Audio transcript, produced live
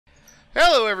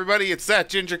Hello everybody, it's that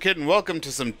Ginger Kid and welcome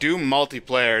to some Doom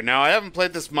multiplayer. Now I haven't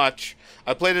played this much.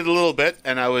 I played it a little bit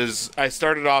and I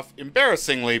started off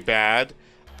embarrassingly bad.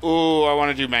 Ooh, I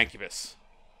want to do Mancubus.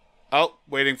 Oh,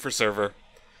 waiting for server.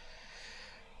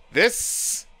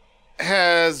 This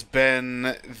has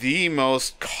been the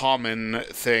most common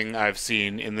thing I've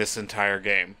seen in this entire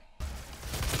game.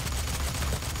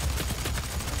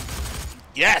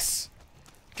 Yes!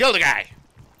 Killed a guy!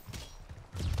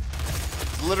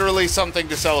 Literally something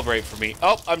to celebrate for me.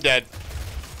 Oh, I'm dead.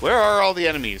 Where are all the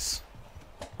enemies?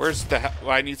 Where's the oh,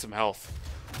 I need some health.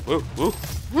 Woo, woo,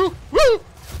 woo, woo!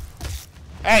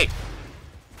 Hey!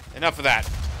 Enough of that.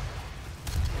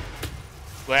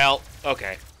 Well,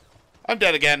 okay. I'm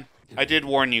dead again. I did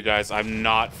warn you guys, I'm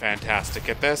not fantastic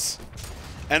at this.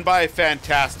 And by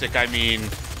fantastic, I mean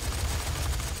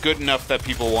good enough that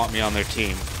people want me on their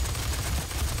team.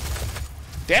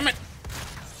 Damn it!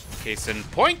 Case in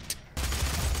point.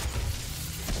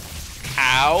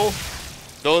 Ow.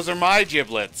 Those are my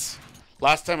giblets.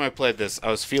 Last time I played this, I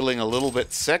was feeling a little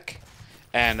bit sick,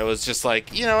 and I was just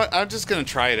like, you know what, I'm just gonna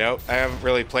try it out. I haven't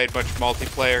really played much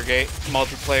multiplayer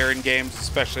in games,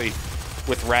 especially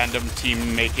with random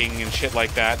team making and shit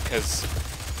like that, because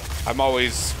I'm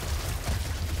always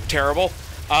terrible.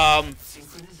 And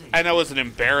it was an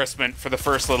embarrassment for the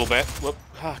first little bit. Whoop.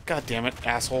 Ah, God damn it,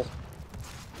 asshole.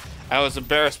 I was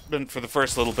embarrassment for the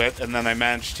first little bit, and then I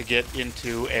managed to get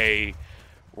into a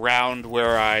round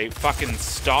where I fucking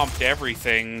stomped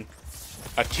everything.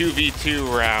 A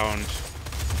 2v2 round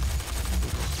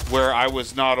where I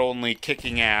was not only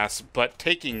kicking ass, but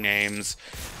taking names,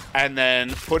 and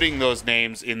then putting those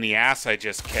names in the ass I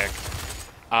just kicked.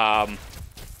 No!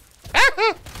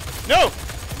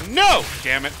 No!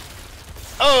 Damn it.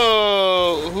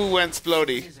 Oh, who went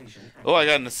splody? Oh, I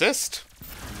got an assist.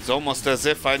 It's almost as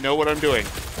if I know what I'm doing.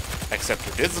 Except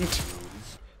it isn't.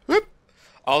 Whoop.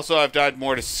 Also, I've died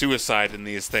more to suicide in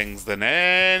these things than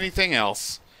anything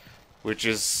else. Which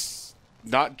is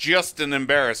not just an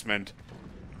embarrassment,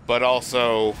 but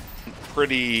also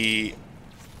pretty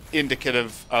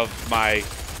indicative of my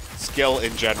skill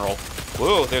in general.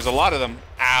 Whoa, there's a lot of them.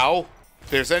 Ow. If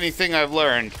there's anything I've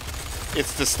learned,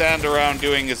 it's to stand around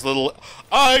doing his little...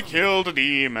 I killed a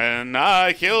demon,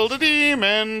 I killed a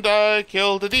demon, I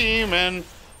killed a demon.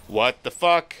 What the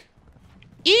fuck?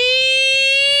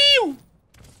 Eeeew!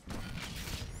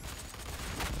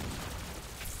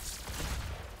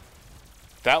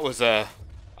 That was a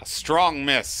strong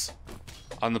miss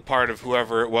on the part of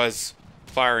whoever it was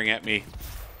firing at me.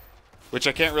 Which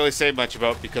I can't really say much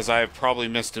about because I have probably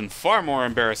missed in far more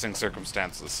embarrassing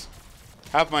circumstances.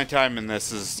 Half my time in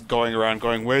this is going around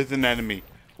going, where's an enemy?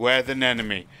 Where's an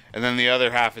enemy? And then the other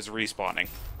half is respawning.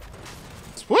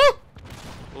 Woo!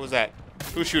 What was that?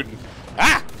 Who's shooting?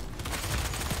 Ah!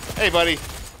 Hey, buddy.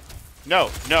 No,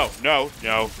 no, no,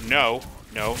 no, no,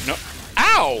 no, no.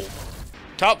 Ow!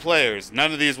 Top players.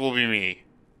 None of these will be me.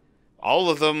 All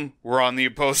of them were on the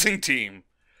opposing team.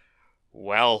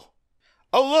 Well.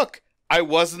 Oh, look! I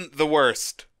wasn't the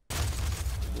worst.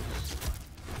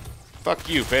 Fuck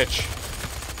you, bitch.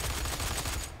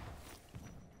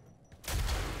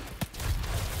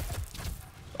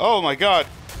 Oh my god.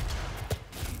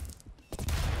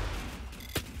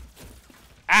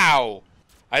 Ow.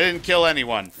 I didn't kill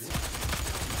anyone.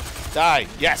 Die.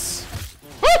 Yes.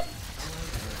 Woo!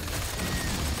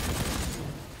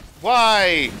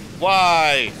 Why?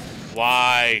 Why?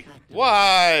 Why? Why?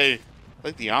 I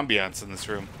like the ambiance in this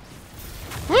room.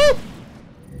 Woo!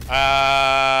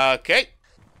 Okay.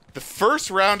 The first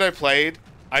round I played,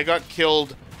 I got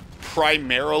killed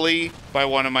primarily by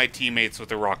one of my teammates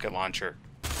with a rocket launcher.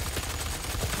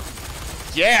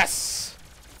 Yes!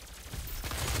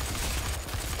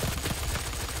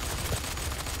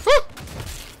 Woo!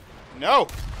 No!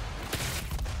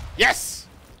 Yes!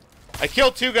 I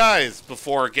killed 2 guys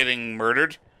before getting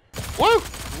murdered. Woo!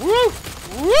 Woo!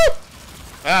 Woo!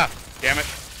 Ah, damn it.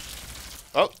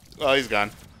 Oh, well, he's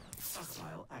gone.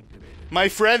 My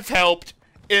friends helped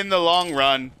in the long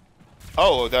run.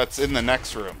 Oh, that's in the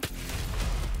next room.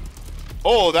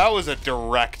 Oh, that was a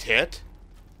direct hit.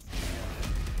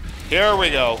 Here we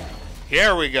go.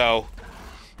 Here we go.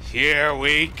 Here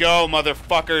we go,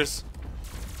 motherfuckers.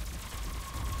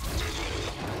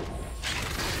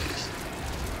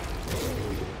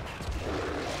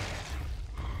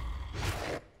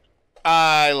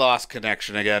 I lost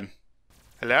connection again.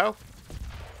 Hello?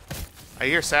 I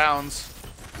hear sounds.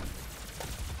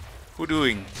 Who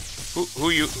doing? Who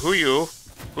you?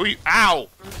 Ow!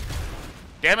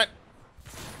 Damn it.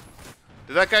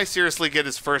 Did that guy seriously get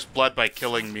his first blood by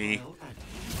killing me?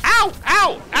 Ow!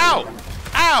 Ow! Ow!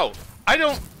 Ow! I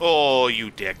don't... Oh,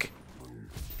 you dick.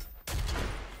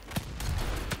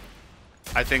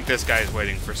 I think this guy is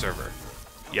waiting for server.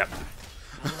 Yep.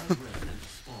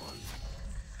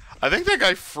 I think that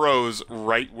guy froze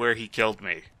right where he killed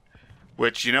me.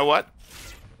 Which, you know what?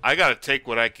 I gotta take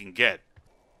what I can get.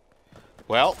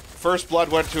 Well, first blood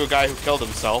went to a guy who killed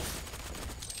himself.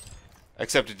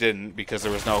 Except it didn't, because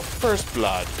there was no first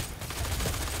blood.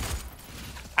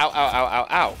 Ow, ow, ow, ow,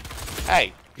 ow.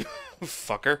 Hey.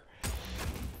 Fucker.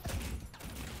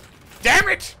 Damn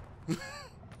it!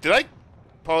 Did I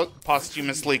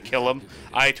posthumously kill him?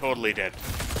 I totally did.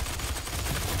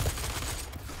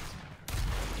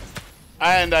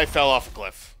 And I fell off a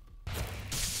cliff.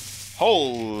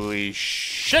 Holy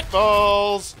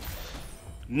shitballs!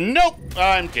 Nope,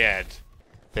 I'm dead.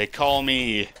 They call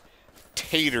me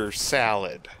tater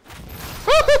salad.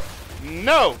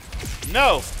 No!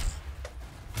 No!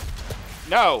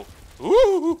 No!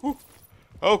 Ooh!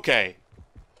 Okay.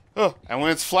 Oh, and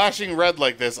when it's flashing red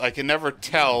like this, I can never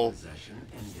tell.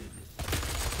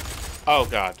 Oh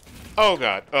god. Oh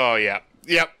god. Oh yeah.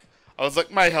 Yep. I was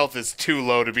like, my health is too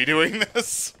low to be doing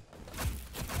this.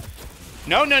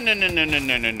 No, no, no, no, no, no,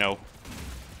 no, no, no.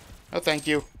 Oh, thank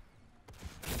you.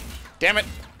 Damn it.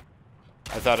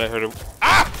 I thought I heard a...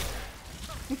 Ah!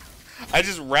 I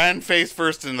just ran face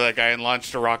first into that guy and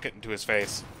launched a rocket into his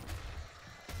face.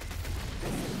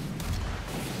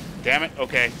 Damn it.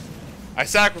 Okay. I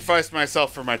sacrificed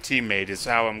myself for my teammate is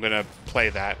how I'm gonna play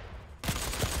that.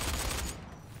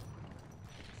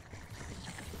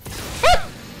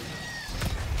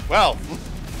 Well.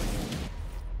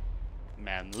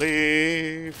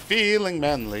 Manly. Feeling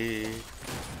manly.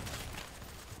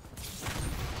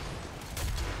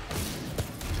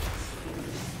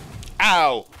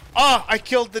 Ow! Ah, I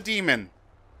killed the demon.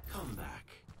 Come back.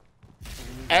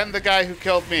 And the guy who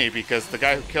killed me, because the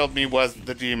guy who killed me was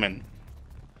the demon.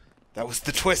 That was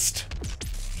the twist.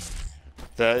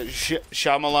 The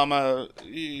shamalama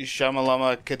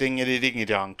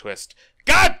kadingity-dingy-dong twist.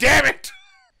 God damn it!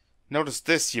 Notice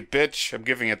this, you bitch. I'm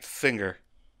giving it the finger.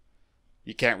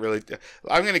 You can't really...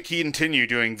 I'm gonna continue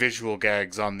doing visual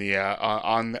gags on the,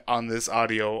 on this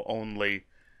audio-only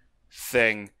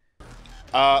thing.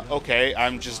 Okay,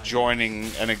 I'm just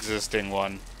joining an existing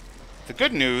one. The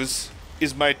good news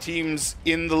is my team's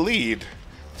in the lead.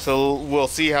 So we'll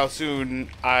see how soon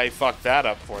I fuck that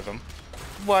up for them.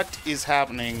 What is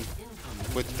happening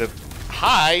with the...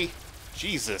 Hi!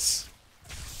 Jesus.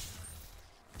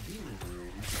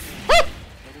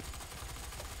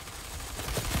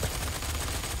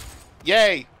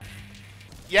 Yay!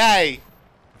 Yay!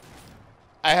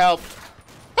 I helped.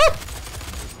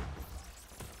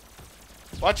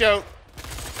 Watch out!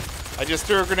 I just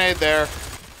threw a grenade there.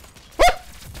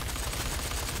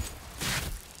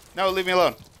 No, leave me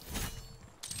alone.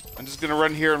 I'm just gonna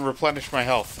run here and replenish my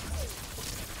health.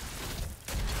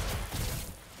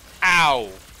 Ow!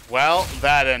 Well,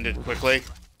 that ended quickly.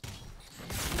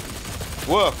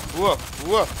 Whoa, whoa,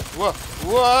 whoa, whoa,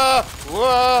 whoa,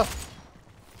 whoa!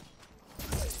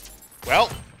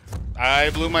 Well, I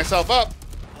blew myself up.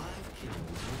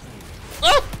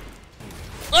 Oh!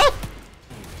 Oh!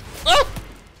 Oh!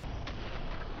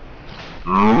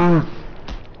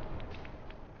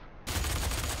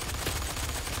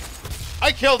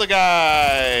 I killed a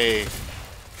guy!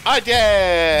 I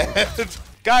did!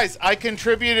 Guys, I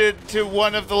contributed to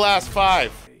one of the last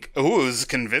 5. Ooh, it was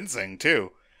convincing,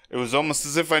 too. It was almost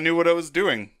as if I knew what I was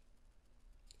doing.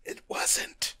 It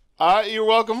wasn't. You're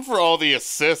welcome for all the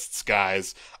assists,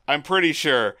 guys. I'm pretty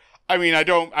sure. I mean, I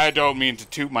don't mean to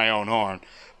toot my own horn,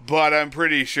 but I'm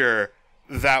pretty sure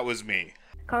that was me.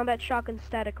 Combat shotgun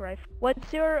static rifle.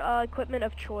 What's your equipment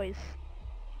of choice?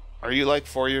 Are you like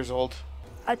 4 years old?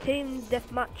 A team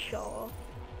deathmatch.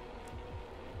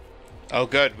 Oh,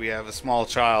 good. We have a small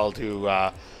child who,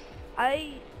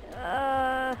 I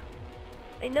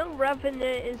know Revenant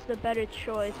is the better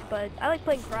choice, but I like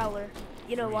playing Prowler.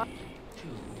 You know why?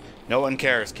 No one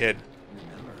cares, kid.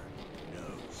 Remember, no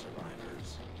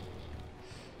survivors.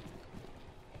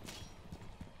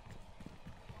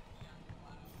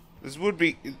 This would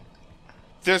be...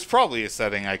 There's probably a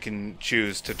setting I can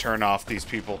choose to turn off these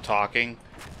people talking.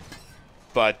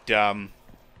 But,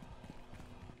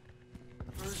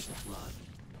 First blood.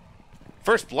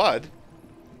 First blood?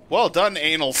 Well done,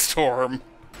 Anal Storm.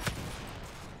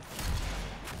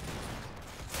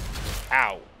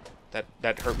 Ow.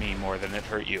 That hurt me more than it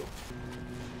hurt you.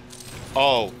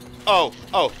 Oh. Oh.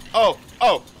 Oh. Oh.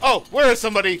 Oh. Oh. Where is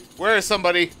somebody? Where is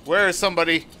somebody? Where is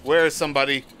somebody? Where is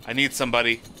somebody? I need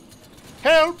somebody.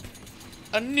 Help!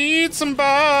 I need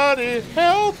somebody.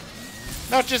 Help!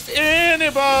 Not just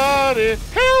anybody.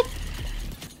 Help!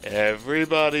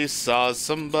 Everybody saw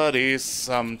somebody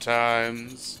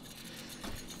sometimes.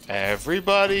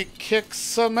 Everybody kicks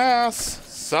some ass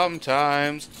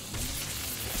sometimes.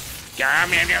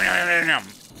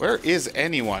 Where is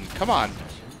anyone? Come on.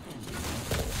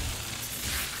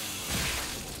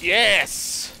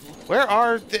 Yes! Where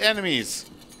are the enemies?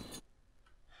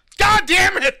 God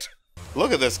damn it!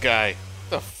 Look at this guy. What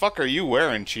the fuck are you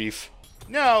wearing, Chief?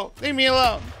 No, leave me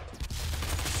alone.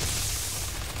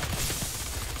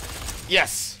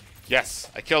 Yes. Yes,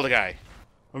 I killed a guy.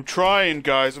 I'm trying,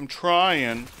 guys. I'm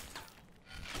trying.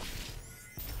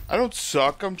 I don't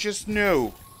suck. I'm just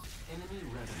new.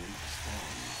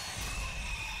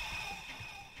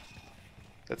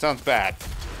 That sounds bad.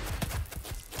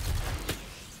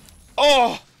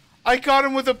 Oh! I got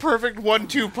him with a perfect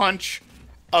 1-2 punch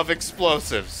of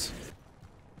explosives.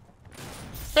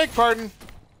 Beg pardon.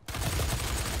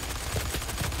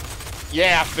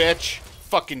 Yeah, bitch.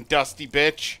 Fucking dusty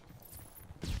bitch.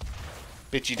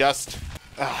 Bitchy dust.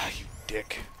 Ah, you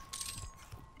dick.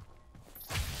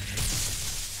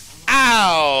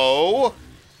 Ow!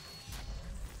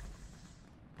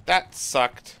 That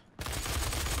sucked.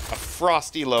 A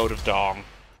frosty load of dong.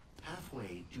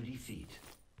 Halfway to defeat.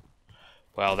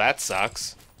 Well, that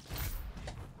sucks.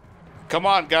 Come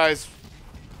on, guys.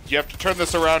 You have to turn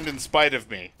this around in spite of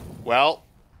me. Well,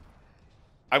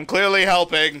 I'm clearly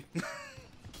helping.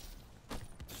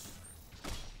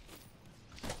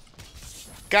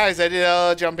 Guys, I did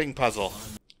a jumping puzzle.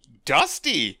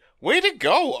 Dusty! Way to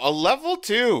go! A level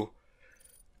 2.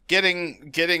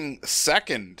 Getting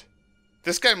second.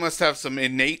 This guy must have some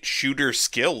innate shooter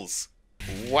skills.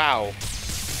 Wow.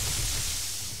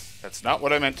 That's not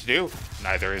what I meant to do.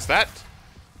 Neither is that.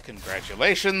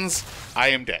 Congratulations. I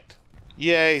am dead.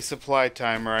 Yay, supply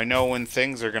timer. I know when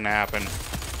things are gonna happen.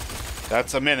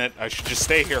 That's a minute. I should just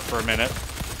stay here for a minute.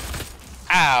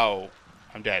 Ow.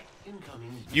 I'm dead.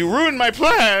 You ruined my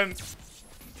plan!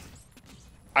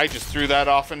 I just threw that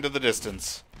off into the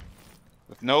distance.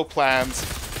 With no plans.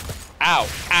 Ow.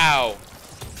 Ow.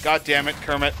 God damn it,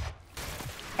 Kermit.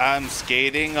 I'm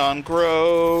skating on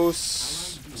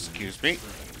gross. Excuse me.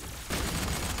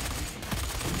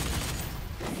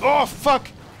 Oh, fuck!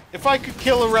 If I could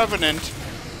kill a Revenant,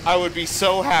 I would be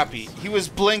so happy. He was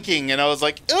blinking, and I was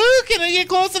like, ooh, can I get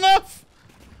close enough?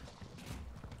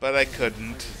 But I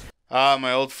couldn't. Ah,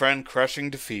 my old friend crushing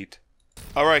defeat.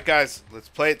 Alright, guys, let's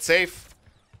play it safe.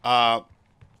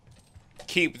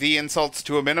 Keep the insults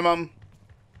to a minimum.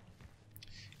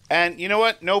 And you know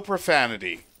what? No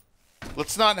profanity.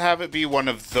 Let's not have it be one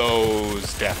of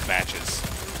those death matches.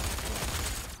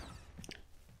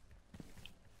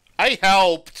 I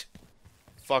helped!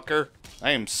 Fucker.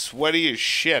 I am sweaty as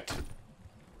shit.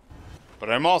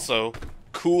 But I'm also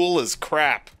cool as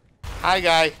crap. Hi,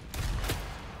 guy.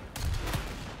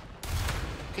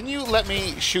 Can you let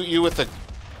me shoot you with a...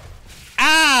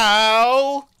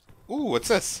 Ow! Ooh, what's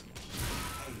this?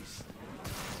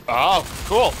 Oh,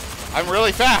 cool. I'm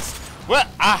really fast. What?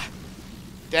 Ah!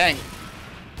 Dang.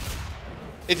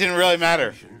 It didn't really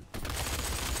matter.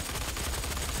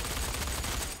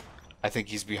 I think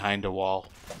he's behind a wall.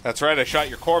 That's right, I shot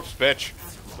your corpse, bitch.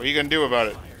 What are you gonna do about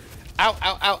it? Ow,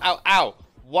 ow, ow, ow, ow!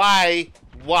 Why?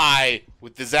 Why?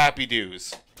 With the zappy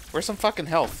doos. Where's some fucking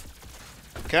health?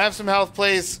 Can I have some health,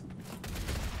 please?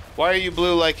 Why are you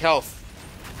blue like health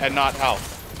and not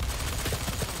health?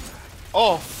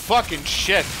 Oh, fucking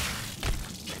shit.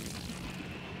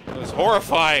 It was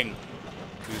horrifying.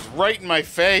 He was right in my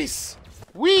face.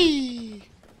 Whee!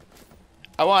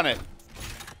 I want it.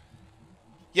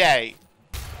 Yay.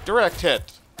 Direct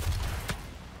hit.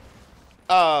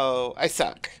 Oh, I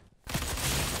suck.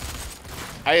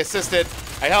 I assisted.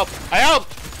 I helped. I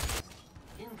helped!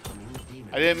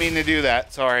 I didn't mean to do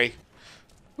that. Sorry.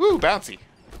 Woo, bouncy.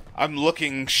 I'm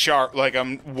looking sharp, like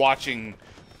I'm watching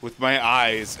with my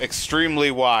eyes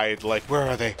extremely wide. Like, where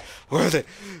are they? Where are they?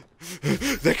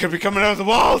 They could be coming out of the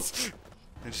walls!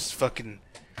 They're just fucking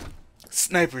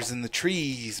snipers in the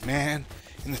trees, man.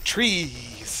 In the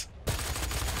trees.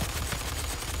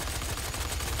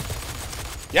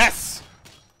 Yes!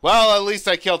 Well, at least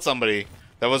I killed somebody.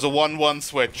 That was a 1-1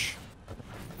 switch.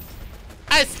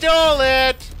 I stole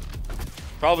it!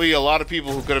 Probably a lot of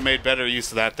people who could have made better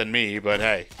use of that than me, but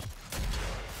hey.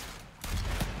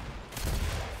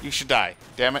 You should die.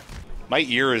 Damn it. My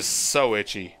ear is so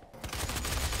itchy.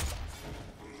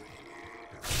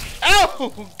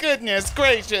 Oh, goodness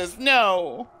gracious,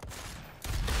 no!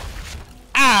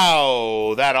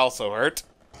 Ow! That also hurt.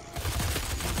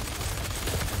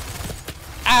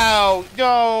 Ow!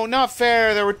 No, not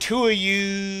fair. There were two of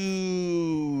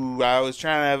you. I was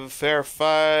trying to have a fair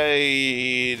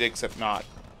fight, except not.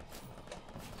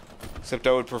 Except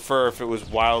I would prefer if it was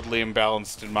wildly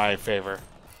imbalanced in my favor.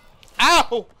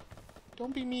 Ow!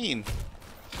 Don't be mean.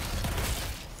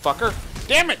 Fucker.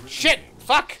 Damn it! Shit!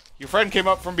 Fuck! Your friend came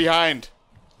up from behind.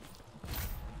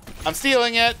 I'm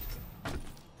stealing it!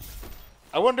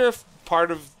 I wonder if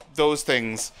part of those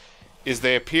things is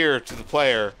they appear to the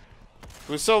player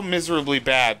who's so miserably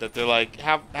bad that they're like,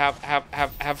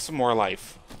 have some more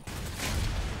life.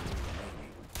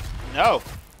 No.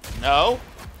 No.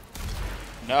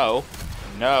 No.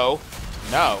 No.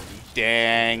 No.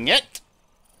 Dang it.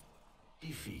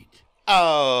 Defeat.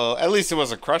 Oh, at least it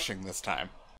wasn't crushing this time.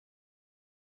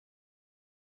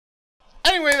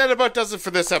 Anyway, that about does it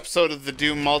for this episode of the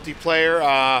Doom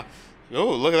multiplayer.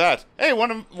 Oh, look at that. Hey,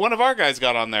 one of our guys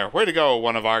got on there. Way to go,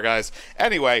 one of our guys.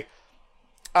 Anyway,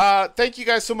 thank you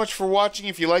guys so much for watching.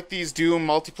 If you like these Doom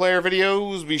multiplayer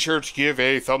videos, be sure to give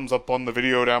a thumbs up on the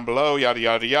video down below. Yada,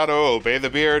 yada, yada. Obey the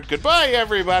beard. Goodbye,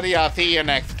 everybody. I'll see you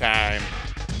next time.